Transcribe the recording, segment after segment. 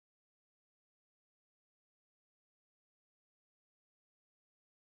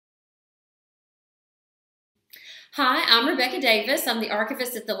Hi, I'm Rebecca Davis. I'm the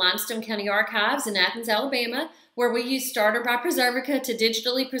archivist at the Limestone County Archives in Athens, Alabama, where we use Starter by Preservica to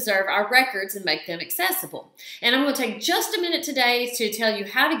digitally preserve our records and make them accessible. And I'm going to take just a minute today to tell you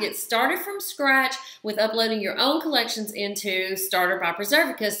how to get started from scratch with uploading your own collections into Starter by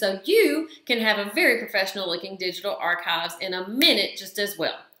Preservica so you can have a very professional looking digital archives in a minute just as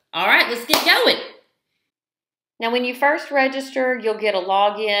well. All right, let's get going. Now, when you first register, you'll get a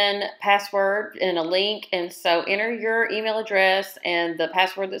login password and a link, and so enter your email address and the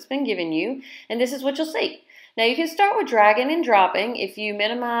password that's been given you, and this is what you'll see. Now, you can start with dragging and dropping. If you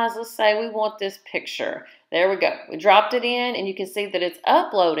minimize, let's say we want this picture. There we go. We dropped it in, and you can see that it's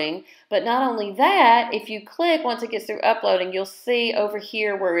uploading, but not only that, if you click, once it gets through uploading, you'll see over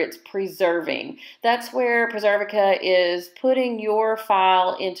here where it's preserving. That's where Preservica is putting your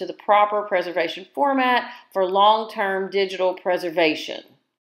file into the proper preservation format for long-term digital preservation.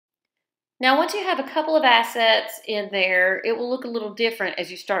 Now, once you have a couple of assets in there, it will look a little different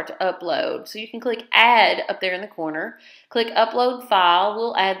as you start to upload. So you can click Add up there in the corner, click Upload File,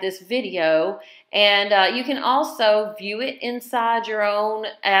 we'll add this video, and you can also view it inside your own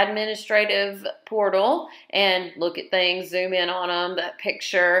administrative portal and look at things, zoom in on them, that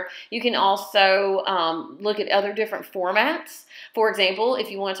picture. You can also look at other different formats. For example, if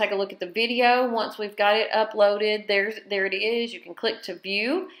you want to take a look at the video, once we've got it uploaded, there it is. You can click to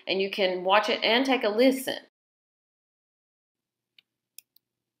view and you can watch it and take a listen.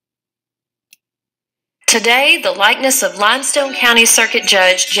 Today, the likeness of Limestone County Circuit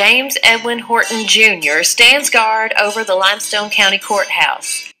Judge James Edwin Horton Jr. stands guard over the Limestone County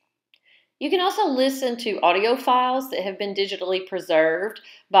Courthouse. You can also listen to audio files that have been digitally preserved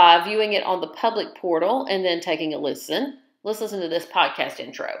by viewing it on the public portal and then taking a listen. Let's listen to this podcast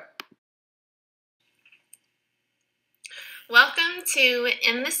intro. Welcome to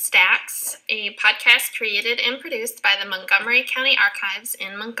In the Stacks, a podcast created and produced by the Montgomery County Archives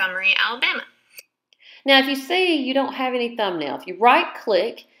in Montgomery, Alabama. Now, if you see you don't have any thumbnail, if you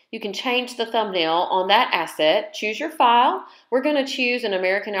right-click, you can change the thumbnail on that asset, choose your file. We're going to choose an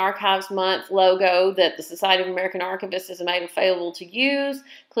American Archives Month logo that the Society of American Archivists has made available to use.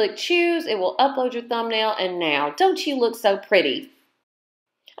 Click Choose, it will upload your thumbnail, and now, don't you look so pretty?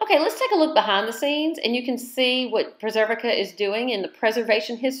 Okay, let's take a look behind the scenes, and you can see what Preservica is doing in the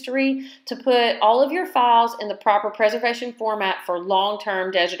preservation history to put all of your files in the proper preservation format for long-term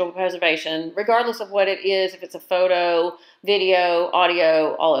digital preservation, regardless of what it is, if it's a photo, video,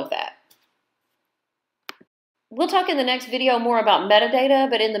 audio, all of that. We'll talk in the next video more about metadata,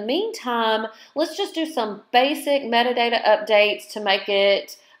 but in the meantime, let's just do some basic metadata updates to make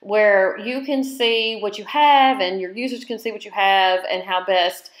it where you can see what you have and your users can see what you have and how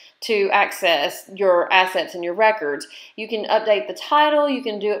best to access your assets and your records. You can update the title, you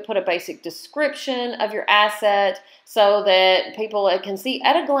can put a basic description of your asset so that people can see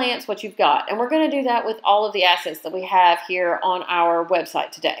at a glance what you've got. And we're going to do that with all of the assets that we have here on our website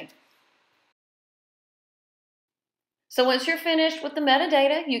today. So once you're finished with the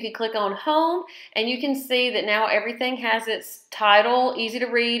metadata, you can click on Home, and you can see that now everything has its title, easy to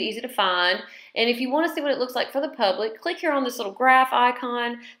read, easy to find. And if you want to see what it looks like for the public, click here on this little graph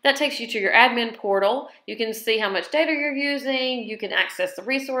icon. That takes you to your admin portal. You can see how much data you're using. You can access the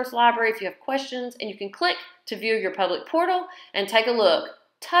resource library if you have questions, and you can click to view your public portal and take a look.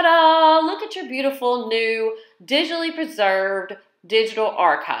 Ta-da! Look at your beautiful new digitally preserved digital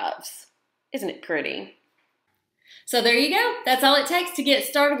archives. Isn't it pretty? So there you go. That's all it takes to get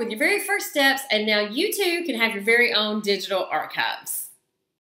started with your very first steps, and now you too can have your very own digital archives.